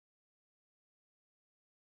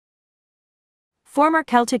Former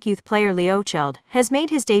Celtic youth player Leo Cheld has made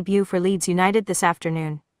his debut for Leeds United this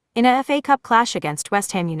afternoon. In a FA Cup clash against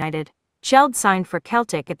West Ham United, Cheld signed for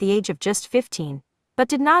Celtic at the age of just 15, but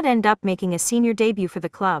did not end up making a senior debut for the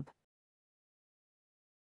club.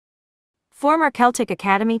 Former Celtic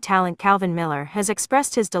Academy talent Calvin Miller has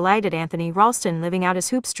expressed his delight at Anthony Ralston living out his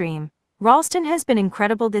hoops dream. Ralston has been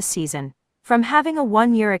incredible this season. From having a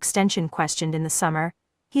one-year extension questioned in the summer,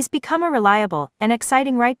 he's become a reliable and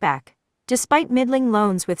exciting right-back. Despite middling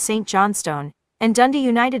loans with St Johnstone and Dundee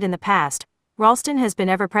United in the past, Ralston has been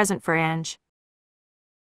ever-present for Ange.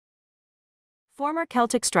 Former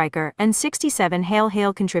Celtic striker and 67 Hail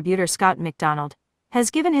Hail contributor Scott McDonald has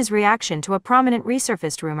given his reaction to a prominent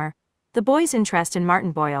resurfaced rumor: the boys' interest in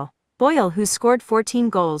Martin Boyle. Boyle, who's scored 14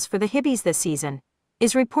 goals for the Hibbies this season,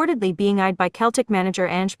 is reportedly being eyed by Celtic manager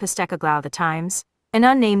Ange Postecoglou. The Times, an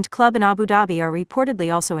unnamed club in Abu Dhabi, are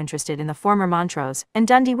reportedly also interested in the former Montrose and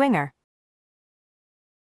Dundee winger.